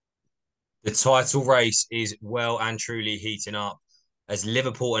The title race is well and truly heating up as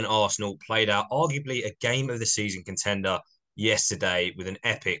Liverpool and Arsenal played out arguably a game of the season contender yesterday with an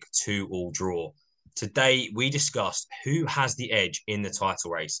epic 2-all draw. Today, we discussed who has the edge in the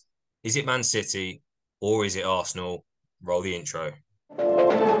title race. Is it Man City or is it Arsenal? Roll the intro.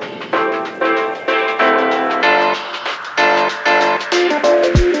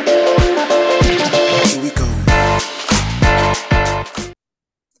 Here we go.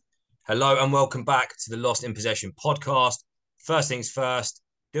 Hello and welcome back to the Lost in Possession podcast. First things first,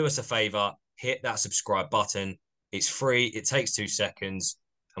 do us a favor, hit that subscribe button. It's free, it takes 2 seconds,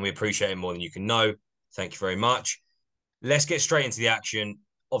 and we appreciate it more than you can know. Thank you very much. Let's get straight into the action.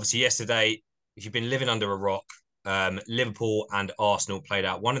 Obviously, yesterday, if you've been living under a rock, Liverpool and Arsenal played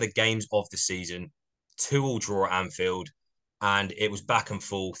out one of the games of the season, 2-all draw at Anfield, and it was back and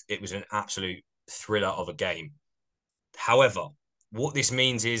forth. It was an absolute thriller of a game. However, what this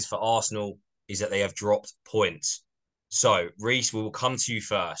means is for Arsenal is that they have dropped points. So, Reese, we will come to you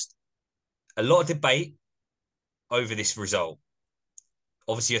first. A lot of debate over this result.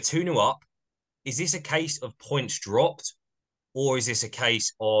 Obviously, a 2-0 up. Is this a case of points dropped, or is this a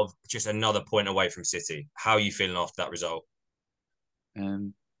case of just another point away from City? How are you feeling after that result?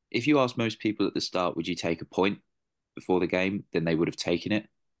 Um, if you ask most people at the start, would you take a point before the game, then they would have taken it.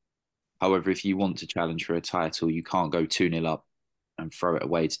 However, if you want to challenge for a title, you can't go 2-0 up and throw it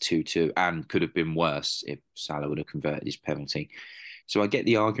away to 2-2, and could have been worse if Salah would have converted his penalty. So I get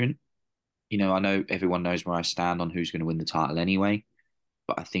the argument. I know everyone knows where I stand on who's going to win the title anyway,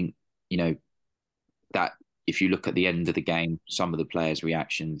 but I think, you know, that if you look at the end of the game, some of the players'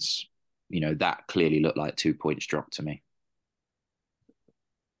 reactions, that clearly looked like 2 points dropped to me.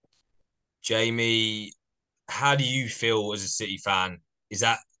 Jamie, how do you feel as a City fan? Is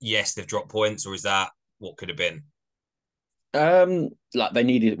that yes, they've dropped points, or is that what could have been? We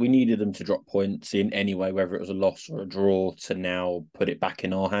needed them to drop points in anyway, whether it was a loss or a draw, to now put it back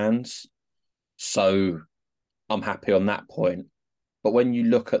in our hands. So I'm happy on that point. But when you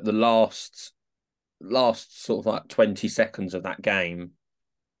look at the last sort of like 20 seconds of that game,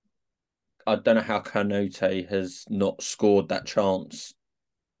 I don't know how Kanute has not scored that chance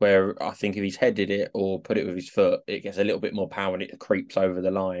where I think if he's headed it or put it with his foot, it gets a little bit more power and it creeps over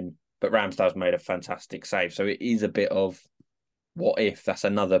the line. But Ramsdale's made a fantastic save. So it is a bit of what if that's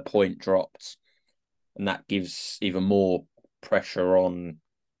another point dropped, and that gives even more pressure on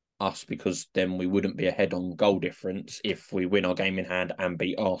us because then we wouldn't be ahead on goal difference if we win our game in hand and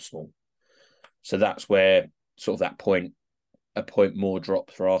beat Arsenal. So that's where sort of a point more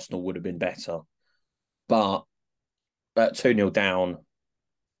dropped for Arsenal would have been better. But at 2-0 down,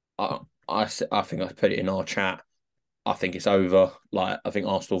 I think I put it in our chat. I think it's over. Like, I think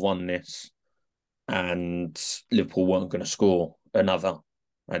Arsenal won this and Liverpool weren't going to score another.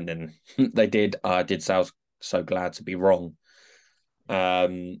 And then they did. I did say I was so glad to be wrong.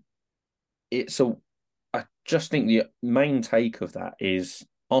 Um, it's a. I just think the main take of that is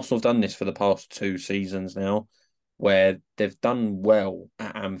Arsenal have done this for the past 2 seasons now, where they've done well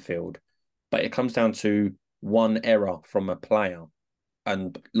at Anfield, but it comes down to one error from a player.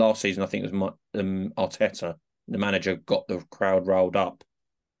 And last season, I think it was Arteta, the manager, got the crowd riled up.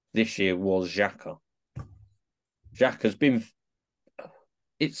 This year was Xhaka. Xhaka's been.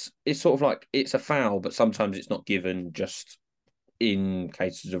 It's sort of like it's a foul, but sometimes it's not given just in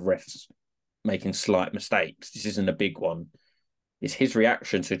cases of refs making slight mistakes. This isn't a big one. It's his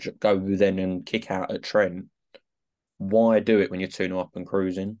reaction to go then and kick out at Trent. Why do it when you're 2-0 up and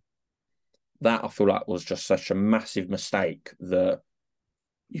cruising? That I feel like was just such a massive mistake that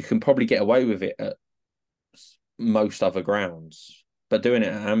you can probably get away with it at most other grounds. But doing it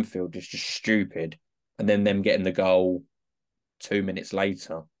at Anfield is just stupid. And then them getting the goal 2 minutes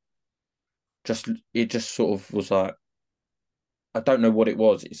later. It just sort of was like, I don't know what it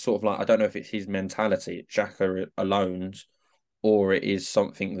was. It's sort of like, I don't know if it's his mentality, Xhaka alone, or it is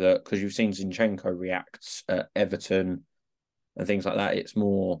something that, because you've seen Zinchenko react at Everton and things like that. It's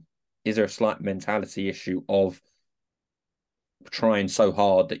more, is there a slight mentality issue of trying so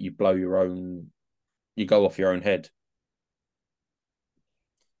hard that you go off your own head?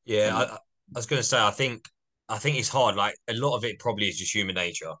 Yeah, And I was going to say, I think it's hard. Like a lot of it probably is just human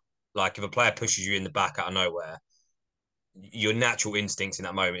nature. Like if a player pushes you in the back out of nowhere, your natural instinct in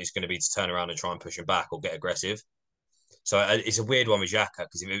that moment is going to be to turn around and try and push him back or get aggressive. So it's a weird one with Xhaka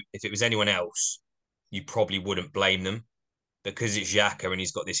because if it was anyone else, you probably wouldn't blame them because it's Xhaka and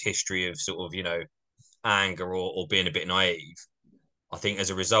he's got this history of sort of anger or being a bit naive. I think as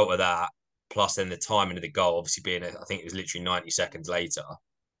a result of that, plus then the timing of the goal, obviously being I think it was literally 90 seconds later,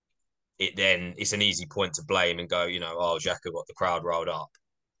 it's an easy point to blame and go, oh, Xhaka got the crowd riled up.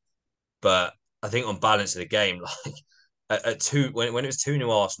 But I think on balance of the game, like at two when it was 2-0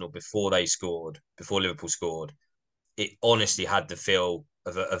 Arsenal before Liverpool scored, it honestly had the feel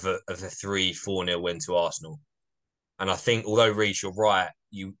of a 3-4-0 win to Arsenal. And I think although Reece, you're right,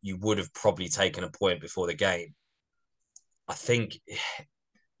 you would have probably taken a point before the game. I think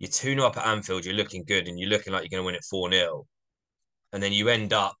you're 2-0 up at Anfield, you're looking good and you're looking like you're going to win it 4-0. And then you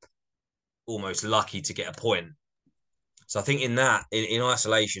end up almost lucky to get a point. So I think in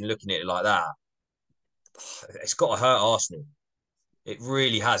isolation, looking at it like that, it's got to hurt Arsenal. It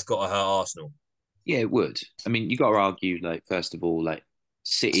really has got to hurt Arsenal. Yeah, it would. I mean, you got to argue, like, first of all, like,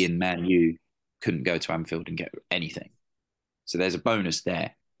 City and Man U couldn't go to Anfield and get anything. So there's a bonus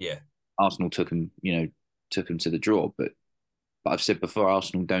there. Yeah. Arsenal took them to the draw. But I've said before,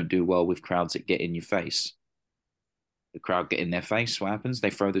 Arsenal don't do well with crowds that get in your face. The crowd get in their face. What happens?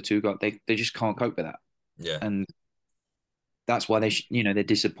 They throw the two goals. They just can't cope with that. Yeah. And that's why they're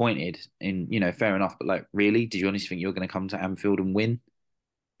disappointed. In fair enough. But like, really, did you honestly think you're going to come to Anfield and win?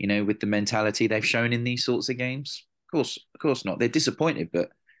 With the mentality they've shown in these sorts of games? Of course not. They're disappointed, but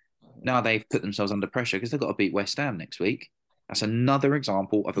now they've put themselves under pressure because they've got to beat West Ham next week. That's another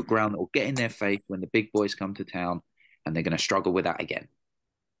example of a ground that will get in their face when the big boys come to town, and they're going to struggle with that again.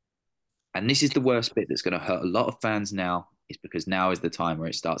 And this is the worst bit that's going to hurt a lot of fans now, is because now is the time where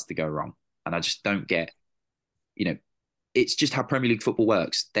it starts to go wrong. And I just don't get, it's just how Premier League football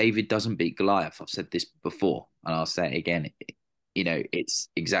works. David doesn't beat Goliath. I've said this before, and I'll say it again. It's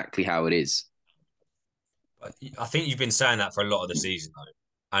exactly how it is. I think you've been saying that for a lot of the season,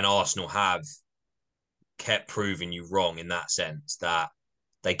 though. And Arsenal have kept proving you wrong in that sense, that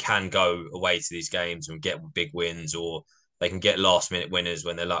they can go away to these games and get big wins, or they can get last minute winners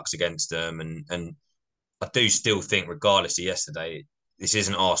when their luck's against them. And I do still think, regardless of yesterday, this is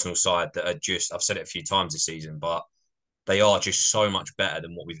an Arsenal side that are just, I've said it a few times this season, but they are just so much better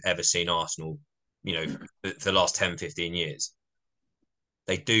than what we've ever seen Arsenal, for the last 10, 15 years.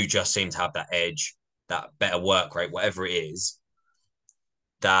 They do just seem to have that edge, that better work rate, whatever it is,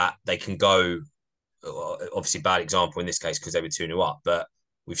 that they can go. Obviously, bad example in this case because they were 2-0 up, but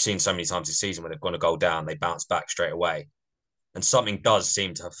we've seen so many times this season when they've gone a goal down, they bounce back straight away. And something does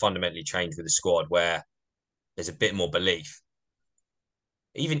seem to have fundamentally changed with the squad where there's a bit more belief.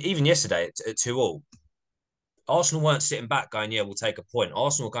 Even yesterday at 2-2, Arsenal weren't sitting back going, yeah, we'll take a point.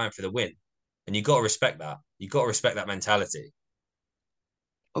 Arsenal were going for the win. And you've got to respect that. You've got to respect that mentality.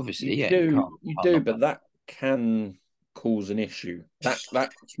 Obviously, yeah. You do, but that can cause an issue. That's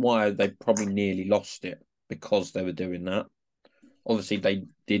why they probably nearly lost it, because they were doing that. Obviously, they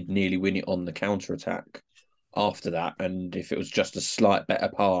did nearly win it on the counter-attack after that, and if it was just a slight better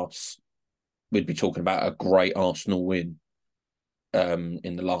pass, we'd be talking about a great Arsenal win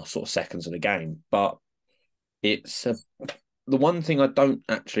in the last sort of seconds of the game. But it's the one thing I don't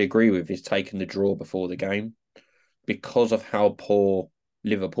actually agree with is taking the draw before the game, because of how poor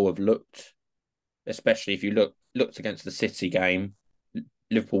Liverpool have looked, especially if you looked against the City game.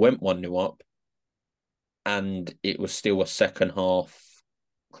 Liverpool went 1-0 up, and it was still a second half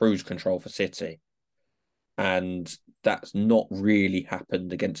cruise control for City. And that's not really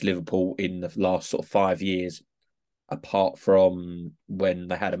happened against Liverpool in the last sort of 5 years, apart from when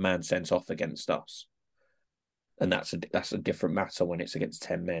they had a man sent off against us. And that's a different matter when it's against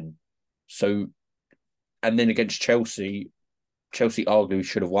 10 men. So, and then against Chelsea arguably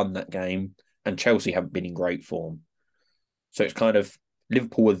should have won that game, and Chelsea haven't been in great form. So it's kind of,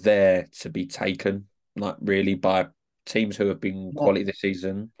 Liverpool were there to be taken, like, really, by teams who have been quality this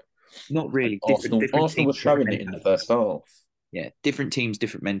season. Not really. Arsenal was showing it in the first half. Yeah, different teams,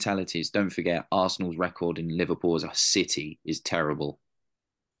 different mentalities. Don't forget, Arsenal's record in Liverpool as a city is terrible.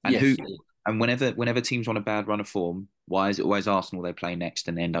 And yes. Whenever teams on a bad run of form, why is it always Arsenal they play next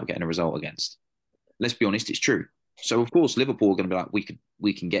and they end up getting a result against? Let's be honest, it's true. So of course Liverpool are going to be like,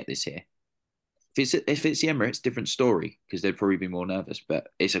 we can get this here. If it's the Emirates, different story, because they'd probably be more nervous. But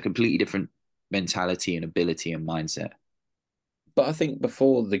it's a completely different mentality and ability and mindset. But I think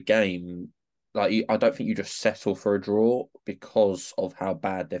before the game, I don't think you just settle for a draw because of how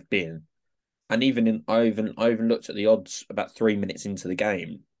bad they've been. And I even looked at the odds about 3 minutes into the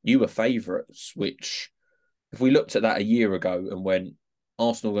game. You were favourites, which, if we looked at that a year ago and went,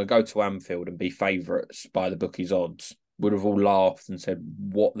 Arsenal going to go to Anfield and be favourites by the bookies' odds, would have all laughed and said,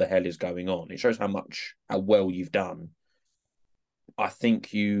 what the hell is going on? It shows how well you've done. I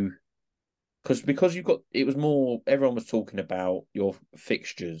think because you've got, it was more, everyone was talking about your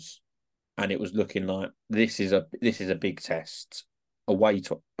fixtures, and it was looking like this is a big test away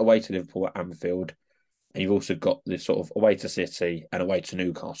to Liverpool at Anfield, and you've also got this sort of away to City and away to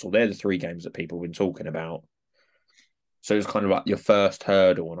Newcastle. They're the three games that people have been talking about. So it was kind of like your first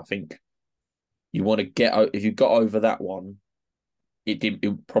hurdle, and I think You want to if you got over that one,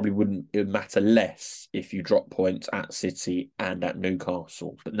 it probably wouldn't, it would matter less if you drop points at City and at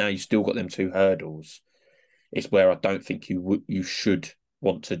Newcastle. But now you've still got them two hurdles. It's where I don't think you should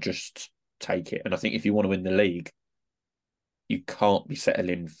want to just take it. And I think if you want to win the league, you can't be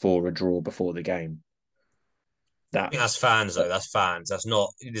settling for a draw before the game. I think that's fans though. That's fans. That's not.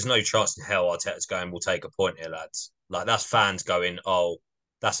 There's no chance in hell Arteta's going, we'll take a point here, lads. Like that's fans going, oh,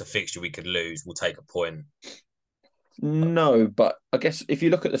 that's a fixture we could lose. We'll take a point. No, but I guess if you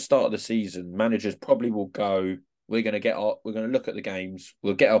look at the start of the season, managers probably will go, we're going to look at the games.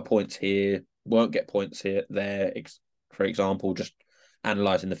 We'll get our points here. Won't get points here, there. For example, just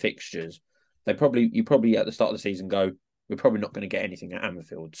analysing the fixtures. You probably at the start of the season go, we're probably not going to get anything at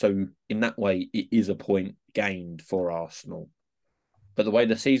Anfield. So in that way, it is a point gained for Arsenal. But the way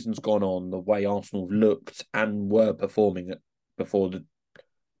the season's gone on, the way Arsenal looked and were performing before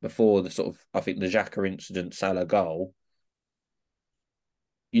the sort of, I think, the Xhaka incident, Salah goal,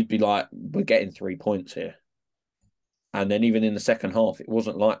 you'd be like, we're getting 3 points here. And then even in the second half, it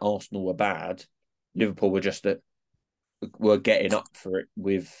wasn't like Arsenal were bad. Liverpool were getting up for it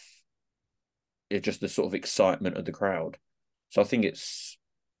with just the sort of excitement of the crowd. So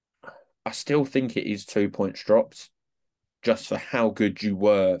I still think it is 2 points dropped just for how good you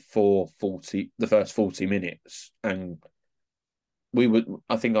were for the first 40 minutes. And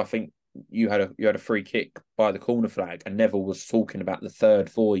I think you had a free kick by the corner flag, and Neville was talking about the third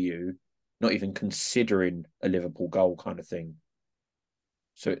for you, not even considering a Liverpool goal kind of thing.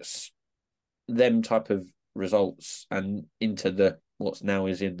 So it's them type of results, and into what's now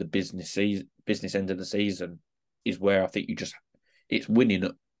is in the business end of the season is where I think it's winning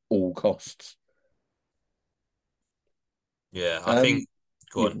at all costs. Yeah, I think.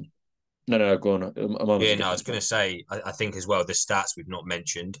 Go on. No, go on. I was going to say, I think as well, the stats we've not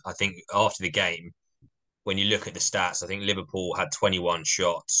mentioned. I think after the game, when you look at the stats, I think Liverpool had 21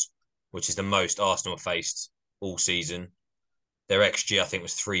 shots, which is the most Arsenal faced all season. Their XG, I think,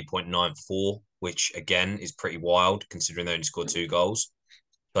 was 3.94, which again is pretty wild considering they only scored 2 goals.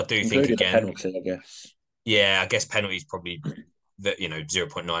 But I do think again, penalty, I guess. Yeah, I guess penalties probably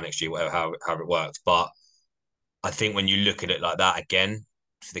 0.9 XG, whatever, however it works. But I think when you look at it like that again,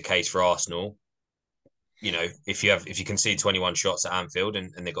 for the case for Arsenal, if you concede 21 shots at Anfield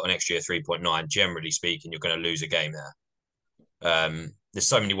and they've got an XG of 3.9, generally speaking, you're going to lose a game there. There's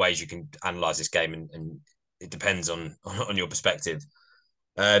so many ways you can analyze this game, and it depends on your perspective.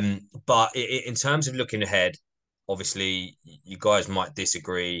 But in terms of looking ahead, obviously you guys might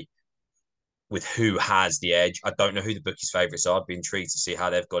disagree with who has the edge. I don't know who the bookies' favourites are. I'd be intrigued to see how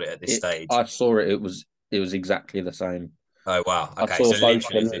they've got it at this stage. I saw it. It was exactly the same. Oh wow! Okay,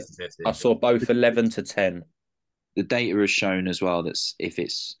 I saw both 11 to 10. The data has shown as well that if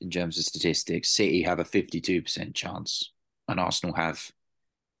it's in terms of statistics, City have a 52% chance, and Arsenal have,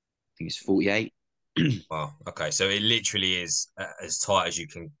 I think it's 48. Wow. Okay, so it literally is as tight as you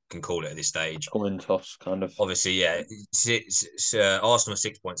can call it at this stage. Coin toss, kind of. Obviously, yeah. Arsenal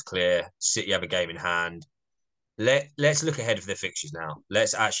 6 points clear. City have a game in hand. Let's look ahead of the fixtures now.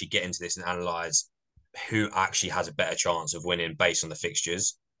 Let's actually get into this and analyse who actually has a better chance of winning based on the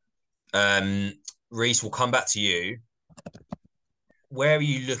fixtures. Reese, we'll come back to you. Where are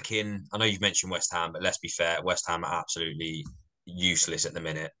you looking? I know you've mentioned West Ham, but let's be fair. West Ham are absolutely useless at the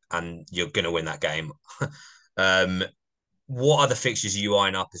minute, and you're going to win that game. What other fixtures are you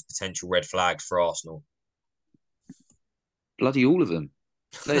eyeing up as potential red flags for Arsenal? Bloody all of them.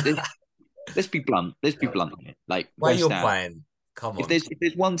 Let's be blunt. Let's be blunt here. Like when you're playing, come on. If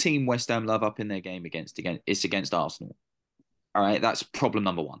there's one team West Ham love up in their game it's against Arsenal. All right, that's problem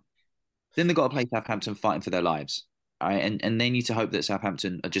number one. Then they've got to play Southampton fighting for their lives. All right, and they need to hope that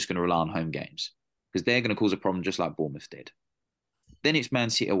Southampton are just going to rely on home games because they're going to cause a problem just like Bournemouth did. Then it's Man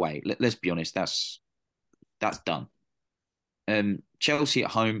City away. Let's be honest, that's done. Chelsea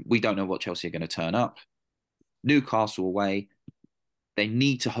at home, we don't know what Chelsea are going to turn up. Newcastle away, they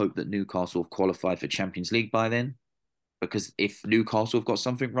need to hope that Newcastle have qualified for Champions League by then, because if Newcastle have got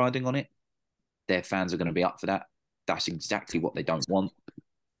something riding on it, their fans are going to be up for that. That's exactly what they don't want.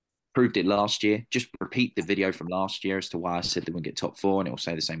 Proved it last year. Just repeat the video from last year as to why I said they wouldn't get top 4, and it will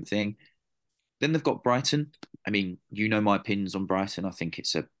say the same thing. Then they've got Brighton. I mean, you know my opinions on Brighton. I think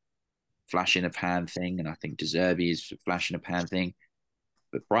it's a flash in a pan thing, and I think De Zerbi is a flash in a pan thing.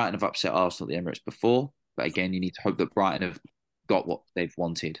 But Brighton have upset Arsenal at the Emirates before. But again, you need to hope that Brighton have got what they've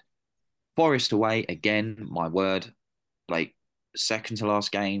wanted. Forest away, again, my word, like second to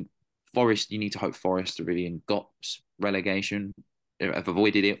last game. Forest, you need to hope Forest have really got relegation, have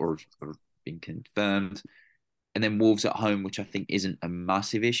avoided it or been confirmed. And then Wolves at home, which I think isn't a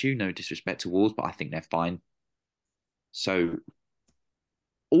massive issue. No disrespect to Wolves, but I think they're fine. So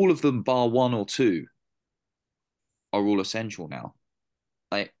all of them, bar one or two, are all essential now.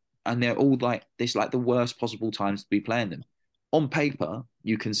 Like, and they're all like this, like the worst possible times to be playing them. On paper,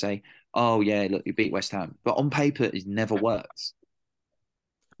 you can say, "Oh yeah, look, you beat West Ham," but on paper, it never works.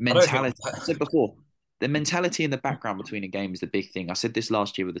 I don't think. Mentality. I said before, the mentality in the background between a game is the big thing. I said this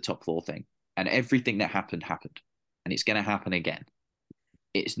last year with the top four thing, and everything that happened happened, and it's going to happen again.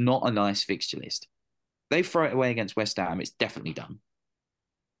 It's not a nice fixture list. They throw it away against West Ham, it's definitely done.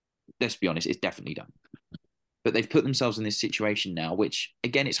 Let's be honest, it's definitely done. But they've put themselves in this situation now, which,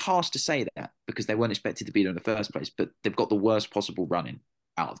 again, it's harsh to say that because they weren't expected to be there in the first place, but they've got the worst possible running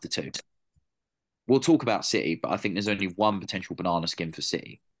out of the two. We'll talk about City, but I think there's only one potential banana skin for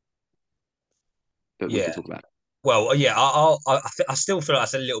City. But we can talk about it. Well, yeah, I still feel like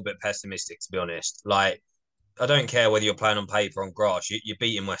that's a little bit pessimistic, to be honest. Like, I don't care whether you're playing on paper or on grass. You're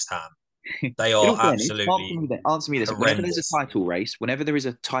beating West Ham. They are absolutely answer me this. Whenever there's a horrendous. title race, whenever there is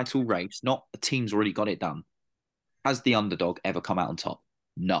a title race, not a team's already got it done, has the underdog ever come out on top?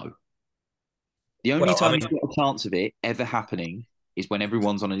 No. The only Well, I time mean, you've got a chance of it ever happening is when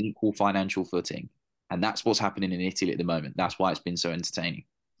everyone's on an equal financial footing. And that's what's happening in Italy at the moment. That's why it's been so entertaining.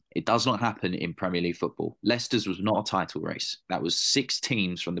 It does not happen in Premier League football. Leicester's was not a title race. That was 6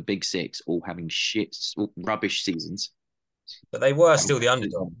 teams from the Big Six all having rubbish seasons. but they were still the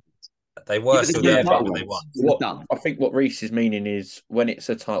underdog. They Yeah, were but still there's the no underdog, title but they race. won. It was done. I think what Reece is meaning is when it's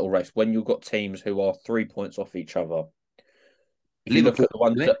a title race, when you've got teams who are 3 points off each other. If you look Liverpool,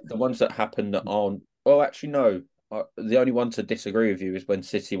 at the ones that happen that aren't, well, actually no. The only one to disagree with you is when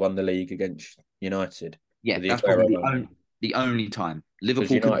City won the league against United. yeah, with the that's Aguero probably line. the only time Because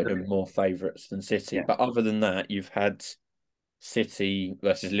Liverpool could. United are more favourites than City. Yeah. But other than that, you've had City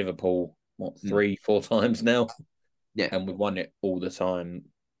versus Liverpool, what, 3-4 times now? Yeah, And we've won it all the time.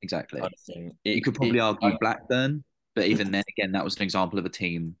 exactly. Kind of thing. You could probably argue Blackburn, but even then, again, that was an example of a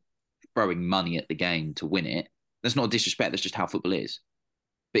team throwing money at the game to win it. That's not a disrespect. That's just how football is.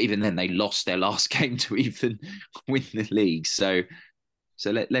 But even then, they lost their last game to even win the league. So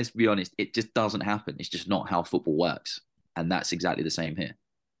let's be honest. It just doesn't happen. It's just not how football works, and that's exactly the same here.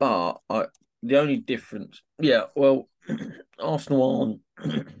 But the only difference, yeah, well, Arsenal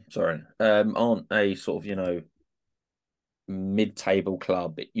aren't, aren't a sort of mid-table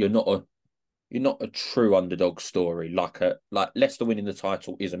club. You're not a true underdog story. Like Leicester winning the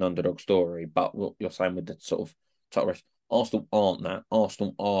title is an underdog story, but what you're saying with the sort of title race, Arsenal aren't that.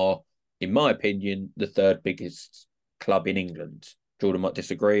 Arsenal are, in my opinion, the third biggest club in England. Jordan might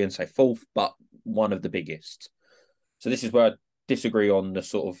disagree and say fourth, but one of the biggest. So this is where I disagree on the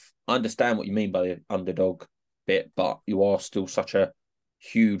sort of. I understand what you mean by the underdog bit, but you are still such a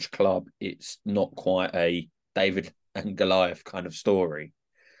huge club. It's not quite a David and Goliath kind of story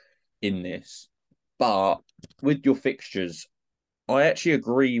in this. But with your fixtures, I actually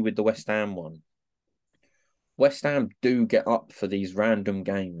agree with the West Ham one. West Ham do get up for these random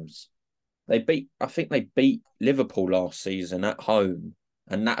games. I think they beat Liverpool last season at home,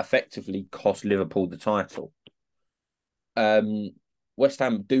 and that effectively cost Liverpool the title. West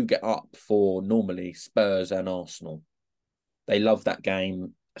Ham do get up for normally Spurs and Arsenal. They love that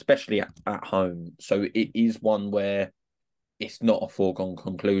game, especially at home. So it is one where it's not a foregone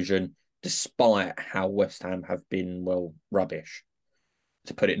conclusion, despite how West Ham have been, well, rubbish,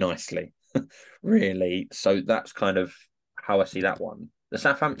 to put it nicely, really. So that's kind of how I see that one. The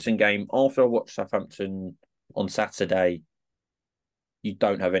Southampton game, after I watched Southampton on Saturday, you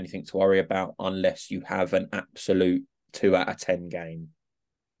don't have anything to worry about unless you have an absolute 2 out of 10 game.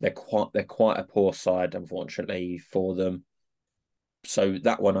 They're quite a poor side, unfortunately, for them. So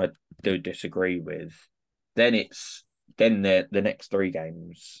that one I do disagree with. Then the next 3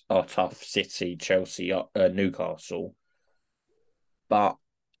 games are tough: City, Chelsea, Newcastle. But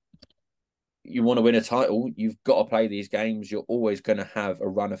you want to win a title, you've got to play these games. You're always going to have a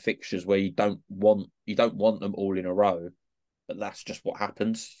run of fixtures where you don't want them all in a row, but that's just what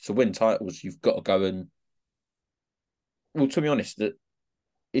happens. To win titles, you've got to go and, well, to be honest, that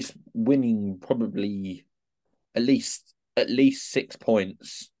it's winning probably at least 6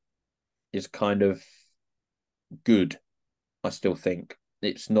 points is kind of good. I still think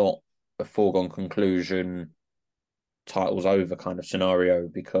it's not a foregone conclusion, titles over kind of scenario,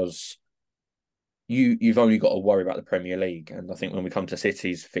 because you've only got to worry about the Premier League. And I think when we come to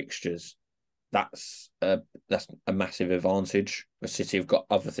City's fixtures, that's a massive advantage. The City have got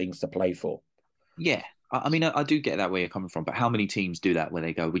other things to play for. Yeah, I mean, I do get that where you're coming from, but how many teams do that where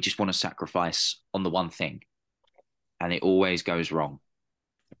they go, we just want to sacrifice on the one thing, and it always goes wrong.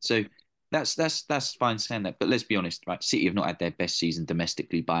 So That's fine saying that, but let's be honest, right? City have not had their best season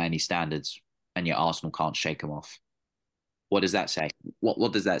domestically by any standards, and yet Arsenal can't shake them off. What does that say?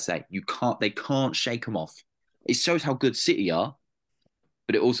 What does that say? They can't shake them off. It shows how good City are,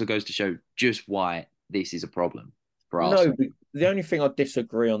 but it also goes to show just why this is a problem for Arsenal. No, the only thing I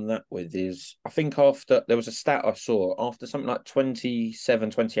disagree on that with is I think after there was a stat I saw after something like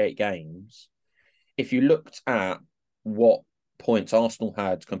 27, 28 games, if you looked at what points Arsenal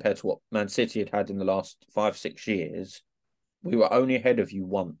had compared to what Man City had had in the last 5, 6 years, we were only ahead of you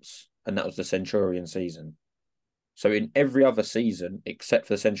once, and that was the Centurion season. So in every other season, except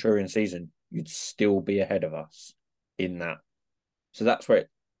for the Centurion season, you'd still be ahead of us in that. So that's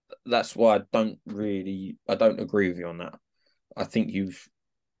why I don't agree with you on that. I think you've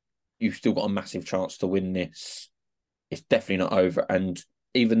still got a massive chance to win this. It's definitely not over. And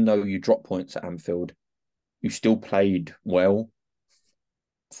even though you dropped points at Anfield, you still played well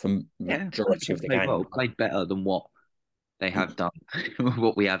for majority of the game. Well, played better than what they have done,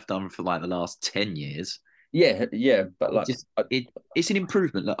 what we have done for like the last 10 years. Yeah, but like it's an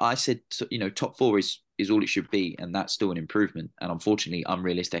improvement. Like I said, top four is all it should be, and that's still an improvement. And unfortunately,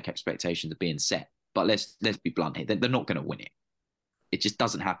 unrealistic expectations are being set. But let's be blunt here. They're not going to win it. It just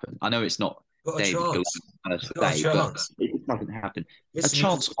doesn't happen. I know it's not David Gillespie today, but it doesn't happen. Listen, a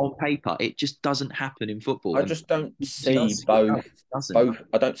chance on paper, it just doesn't happen in football. I just don't see both.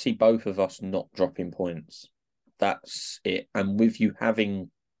 I don't see both of us not dropping points. That's it. And with you having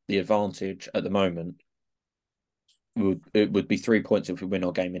the advantage at the moment, it would be 3 points if we win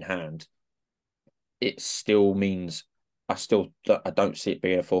our game in hand. It still means I don't see it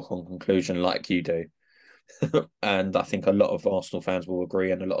being a foregone conclusion like you do. And I think a lot of Arsenal fans will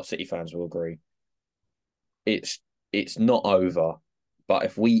agree, and a lot of City fans will agree. It's not over,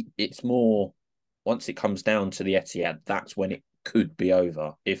 but it's more once it comes down to the Etihad, that's when it could be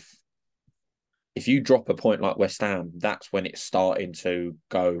over. If you drop a point like West Ham, that's when it's starting to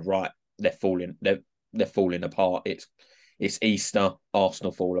go right. They're falling apart. It's Easter,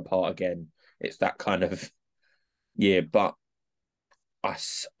 Arsenal fall apart again. It's that kind of but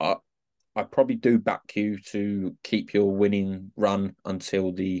I probably do back you to keep your winning run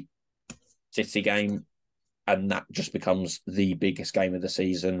until the City game, and that just becomes the biggest game of the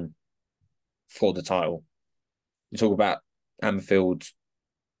season for the title. You talk about Anfield,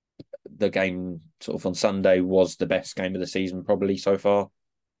 the game sort of on Sunday was the best game of the season probably so far.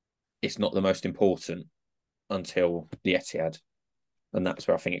 It's not the most important until the Etihad, and that's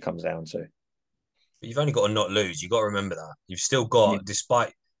where I think it comes down to. But you've only got to not lose. You've got to remember that. You've still got,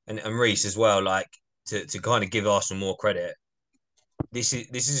 despite and Reece as well, like to kind of give Arsenal more credit. This is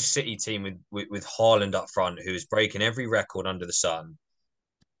a City team with Haaland up front, who is breaking every record under the sun.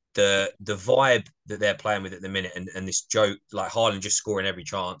 The vibe that they're playing with at the minute, and this joke, like Haaland just scoring every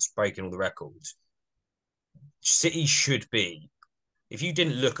chance, breaking all the records. City should be, if you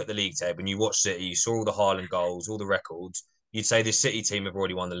didn't look at the league table and you watched City, you saw all the Haaland goals, all the records, you'd say this City team have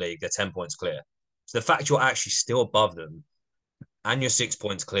already won the league. They're 10 points clear. So the fact you're actually still above them and you're 6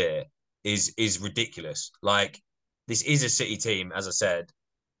 points clear is ridiculous. Like, this is a City team, as I said,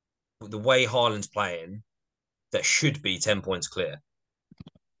 the way Haaland's playing, that should be 10 points clear.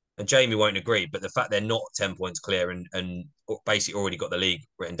 And Jamie won't agree, but the fact they're not 10 points clear and basically already got the league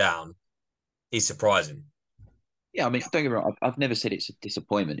written down is surprising. Yeah, I mean, don't get me wrong, I've never said it's a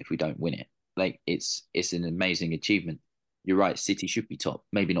disappointment if we don't win it. Like, it's an amazing achievement. You're right, City should be top.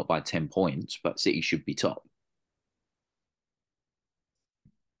 Maybe not by 10 points, but City should be top.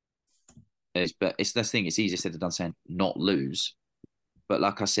 But it's the thing, it's easier said than done saying not lose. But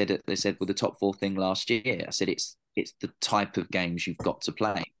like I said, they said with the top four thing last year, I said it's the type of games you've got to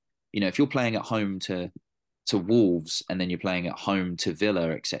play. If you're playing at home to Wolves and then you're playing at home to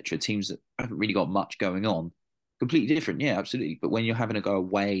Villa, etc., teams that haven't really got much going on, completely different. Yeah, absolutely. But when you're having to go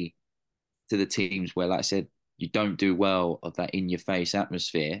away to the teams where, like I said, you don't do well of that in-your-face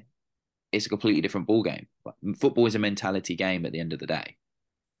atmosphere, it's a completely different ball game. Football is a mentality game at the end of the day.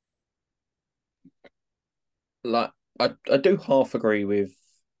 Like, I do half agree with,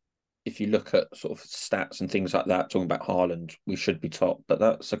 if you look at sort of stats and things like that, talking about Haaland, we should be top, but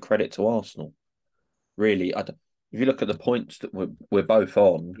that's a credit to Arsenal. Really, if you look at the points that we're both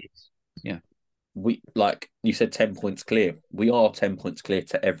on, yeah, we, like you said, 10 points clear. We are 10 points clear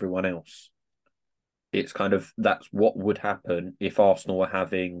to everyone else. It's kind of, that's what would happen if Arsenal were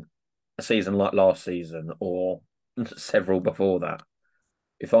having a season like last season or several before that.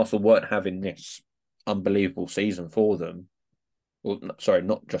 If Arsenal weren't having this unbelievable season for them, well, sorry,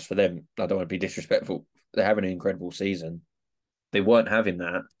 not just for them, I don't want to be disrespectful, they're having an incredible season. They weren't having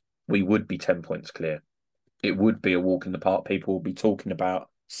that, we would be 10 points clear. It would be a walk in the park. People will be talking about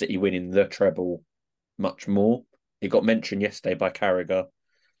City winning the treble much more. It got mentioned yesterday by Carragher,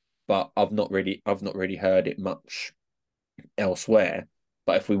 but I've not really heard it much elsewhere.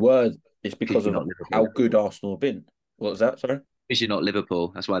 But if we were, it's because You're of not how Liverpool. good Arsenal have been. What was that? Sorry. Because you're not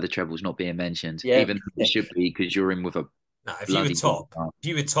Liverpool. That's why the treble's not being mentioned. Yeah. Even though it should be, because you're in with a No, bloody good start. if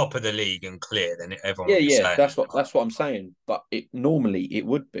you were top of the league and clear, then everyone Yeah, would be yeah. saying That's what I'm saying. But it normally it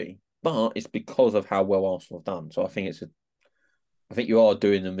would be, but it's because of how well Arsenal have done. So I think you are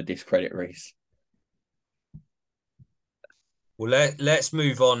doing them a discredit, Reese. Well, let's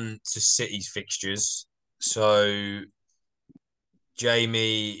move on to City's fixtures. So,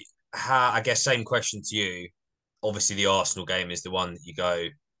 Jamie, I guess same question to you. Obviously, the Arsenal game is the one that you go,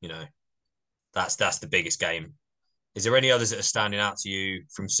 you know, that's the biggest game. Is there any others that are standing out to you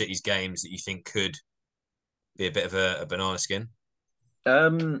from City's games that you think could be a bit of a banana skin?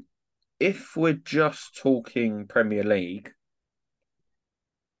 If we're just talking Premier League,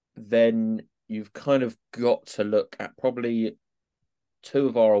 then you've kind of got to look at probably two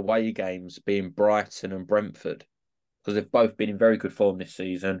of our away games being Brighton and Brentford, because they've both been in very good form this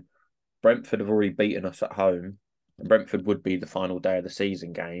season. Brentford have already beaten us at home, and Brentford would be the final day of the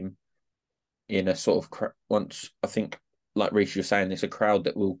season game in a sort of once I think, like Reece, you're saying, there's a crowd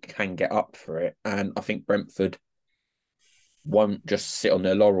that can get up for it, and I think Brentford won't just sit on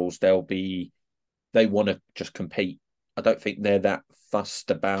their laurels. They want to just compete. I don't think they're that fussed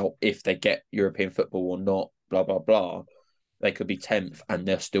about if they get European football or not. Blah blah blah. They could be 10th and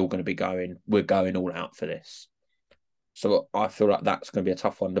they're still going to be going. We're going all out for this. So I feel like that's going to be a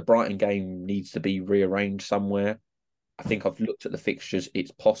tough one. The Brighton game needs to be rearranged somewhere. I think I've looked at the fixtures.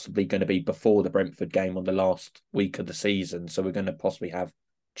 It's possibly going to be before the Brentford game on the last week of the season. So we're going to possibly have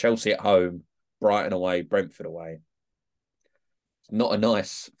Chelsea at home, Brighton away, Brentford away. It's not a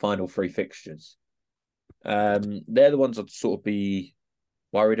nice final three fixtures. They're the ones I'd sort of be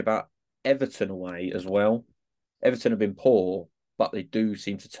worried about. Everton away as well. Everton have been poor, but they do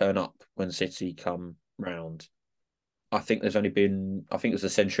seem to turn up when City come round. I think it was the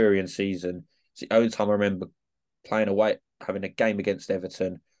Centurion season. It's the only time I remember playing away, having a game against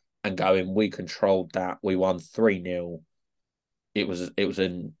Everton and going, we controlled that. We won 3-0. It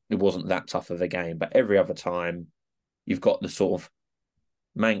wasn't that tough of a game. But every other time you've got the sort of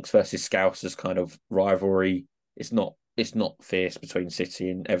Manx versus Scousers kind of rivalry. It's not fierce between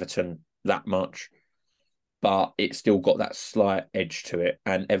City and Everton that much, but it's still got that slight edge to it.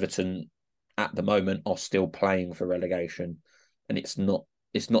 And Everton at the moment are still playing for relegation, and it's not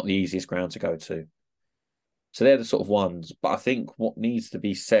the easiest ground to go to. So they're the sort of ones. But I think what needs to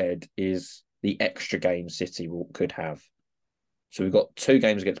be said is the extra game City could have. So we've got 2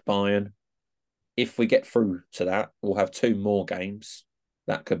 games against Bayern. If we get through to that, we'll have 2 more games.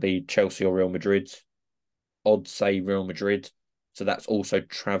 That could be Chelsea or Real Madrid. Odds say Real Madrid. So that's also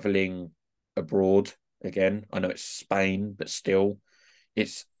travelling abroad again. I know it's Spain, but still,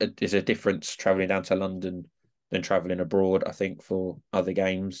 there's a difference travelling down to London than travelling abroad, I think, for other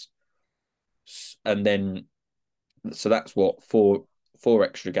games. And then, so that's what, four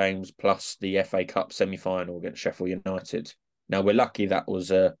extra games plus the FA Cup semi-final against Sheffield United. Now, we're lucky that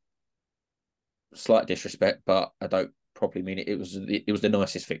was a slight disrespect, but I don't properly mean it. It was the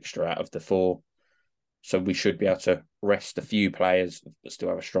nicest fixture out of the 4. So we should be able to rest a few players but still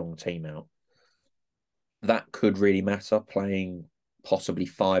have a strong team out. That could really matter, playing possibly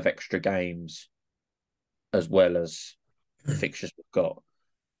 5 extra games as well as the fixtures we've got.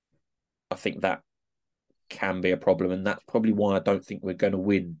 I think that can be a problem, and that's probably why I don't think we're going to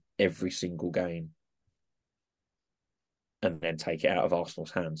win every single game and then take it out of Arsenal's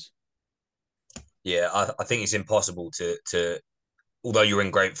hands. Yeah, I think it's impossible to although you're in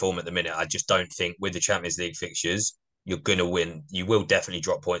great form at the minute, I just don't think with the Champions League fixtures, you're going to win. You will definitely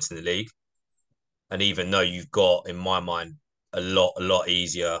drop points in the league. And even though you've got, in my mind, a lot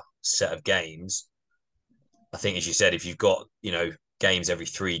easier set of games, I think, as you said, if you've got, games every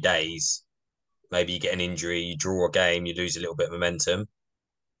 3 days, maybe you get an injury, you draw a game, you lose a little bit of momentum.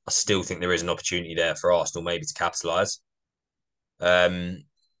 I still think there is an opportunity there for Arsenal maybe to capitalise.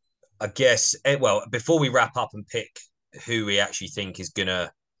 I guess, well, before we wrap up and pick who we actually think is going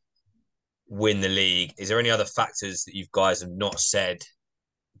to win the league, is there any other factors that you guys have not said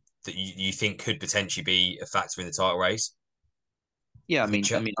that you think could potentially be a factor in the title race? Yeah,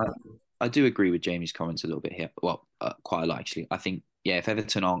 I do agree with Jamie's comments a little bit here. Well, quite a lot actually. I think, yeah, if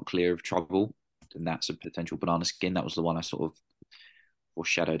Everton aren't clear of trouble, then that's a potential banana skin. That was the one I sort of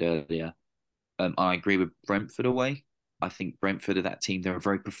foreshadowed earlier. I agree with Brentford away. I think Brentford are that team. They're a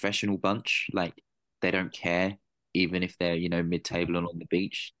very professional bunch. Like, they don't care, even if they're mid-table and on the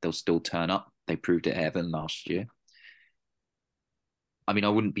beach, they'll still turn up. They proved it at Everton last year. I mean, I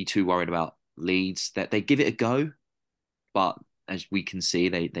wouldn't be too worried about Leeds. That they give it a go, but as we can see,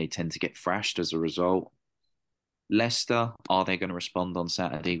 they tend to get thrashed as a result. Leicester, are they going to respond on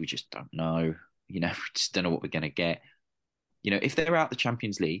Saturday? We just don't know. We just don't know what we're going to get. If they're out the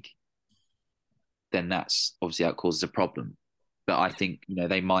Champions League, then that's obviously that causes a problem. But I think,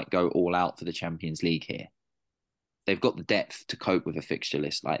 they might go all out for the Champions League here. They've got the depth to cope with a fixture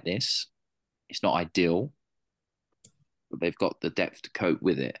list like this. It's not ideal, but they've got the depth to cope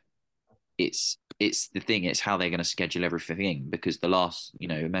with it. It's the thing, it's how they're going to schedule everything, because the last,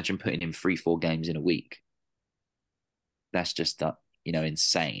 imagine putting in 3-4 games in a week. That's just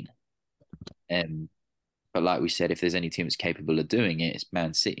insane. But like we said, if there's any team that's capable of doing it, it's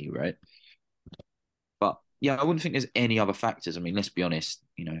Man City, right? But yeah, I wouldn't think there's any other factors. I mean, let's be honest,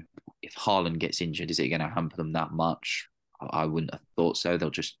 if Haaland gets injured, is it going to hamper them that much? I wouldn't have thought so.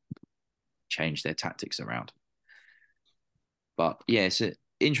 They'll just change their tactics around. But yeah, it's an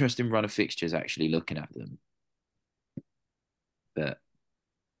interesting run of fixtures actually looking at them. But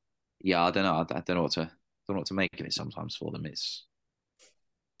yeah, I don't know. I don't know what to make of it sometimes for them.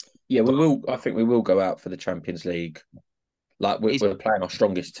 Yeah, we will. I think we will go out for the Champions League. Like we're playing our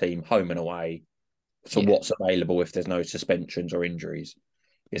strongest team home and away. So what's available if there's no suspensions or injuries?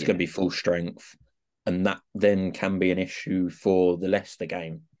 It's going to be full strength, and that then can be an issue for the Leicester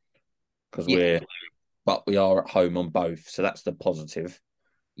game because we are at home on both, so that's the positive.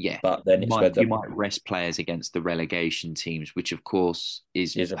 Yeah, but then you might rest players against the relegation teams, which of course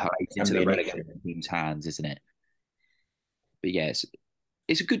is into the relegation team's hands, isn't it? But yeah,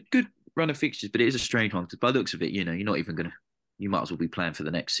 it's a good run of fixtures, but it is a strange one because by the looks of it, you're not even gonna. You might as well be playing for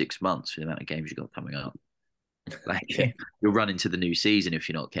the next 6 months for the amount of games you've got coming up. You'll run into the new season if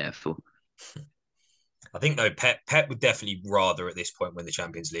you're not careful. I think though Pep would definitely rather at this point win the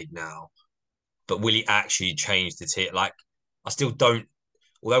Champions League now, but will he actually change the tier? Like, I still don't.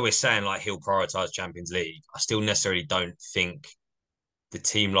 Although we're saying like he'll prioritise Champions League, I still necessarily don't think the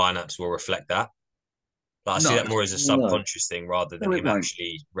team lineups will reflect that. Like, I see that more as a subconscious thing rather than him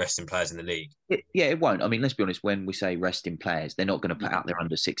actually resting players in the league. It won't. I mean, let's be honest. When we say resting players, they're not going to put out their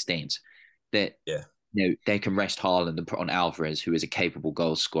under-16s. They can rest Haaland and put on Alvarez, who is a capable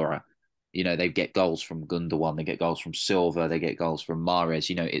goal scorer. They get goals from Gundogan, they get goals from Silva, they get goals from Mahrez.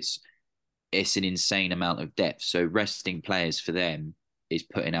 It's an insane amount of depth. So resting players for them is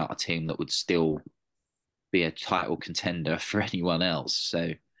putting out a team that would still be a title contender for anyone else.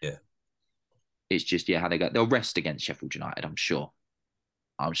 So it's just how they go. They'll rest against Sheffield United. I'm sure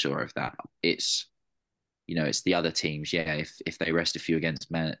of that. It's it's the other teams. Yeah, if they rest a few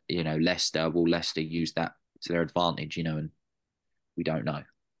against Leicester, will Leicester use that to their advantage? And we don't know.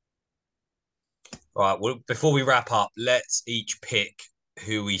 All right. Well, before we wrap up, let's each pick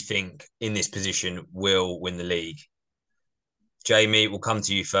who we think in this position will win the league. Jamie, we'll come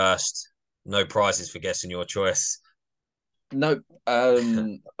to you first. No prizes for guessing your choice. No,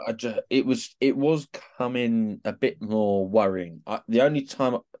 it was coming a bit more worrying. The only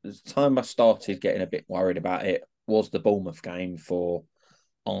time I started getting a bit worried about it was the Bournemouth game for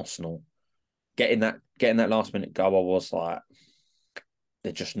Arsenal. Getting that last minute goal, I was like,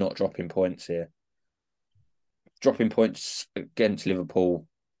 they're just not dropping points here. Dropping points against Liverpool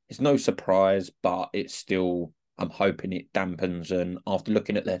is no surprise, but it's still, I'm hoping it dampens. And after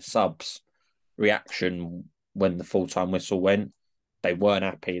looking at their subs reaction when the full-time whistle went, they weren't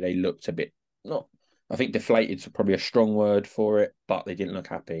happy. They looked a bit, I think deflated is probably a strong word for it, but they didn't look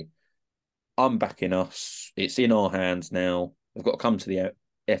happy. I'm backing us. It's in our hands now. We've got to come to the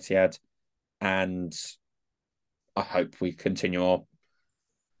Etihad, and I hope we continue our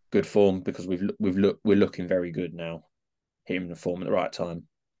good form because we're looking very good now, hitting the form at the right time.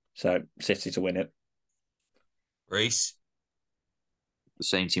 So City to win it. Reese? The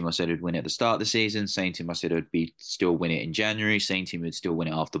same team I said would win it at the start of the season. Same team I said would still win it in January. Same team would still win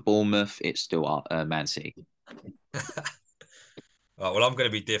it after Bournemouth. It's still Man City. Right, well, I'm going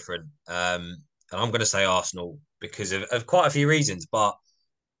to be different. And I'm going to say Arsenal because of quite a few reasons. But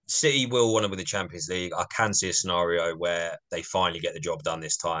City will want to win the Champions League. I can see a scenario where they finally get the job done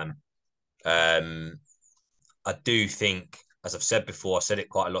this time. I do think, as I've said before, I've said it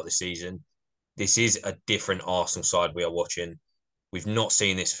quite a lot this season, this is a different Arsenal side we are watching. We've not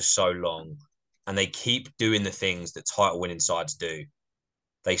seen this for so long, and they keep doing the things that title-winning sides do.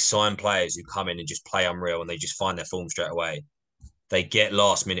 They sign players who come in and just play unreal, and they just find their form straight away. They get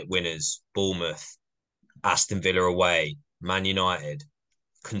last-minute winners, Bournemouth, Aston Villa away, Man United,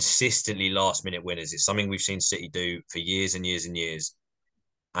 consistently last-minute winners. It's something we've seen City do for years and years and years,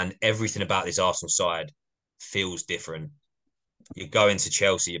 and everything about this Arsenal side feels different. You're going to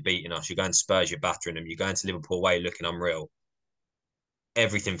Chelsea, you're beating us. You're going to Spurs, you're battering them. You're going to Liverpool away, looking unreal.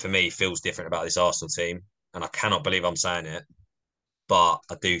 everything for me feels different about this Arsenal team, and I cannot believe I'm saying it, but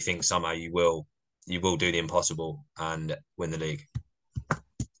I do think somehow you will do the impossible and win the league.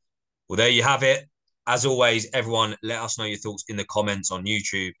 Well, there you have it. As always, everyone, let us know your thoughts in the comments on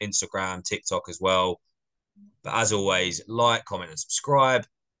YouTube, Instagram, TikTok as well. But as always, like, comment, and subscribe.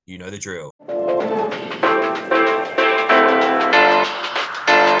 You know the drill.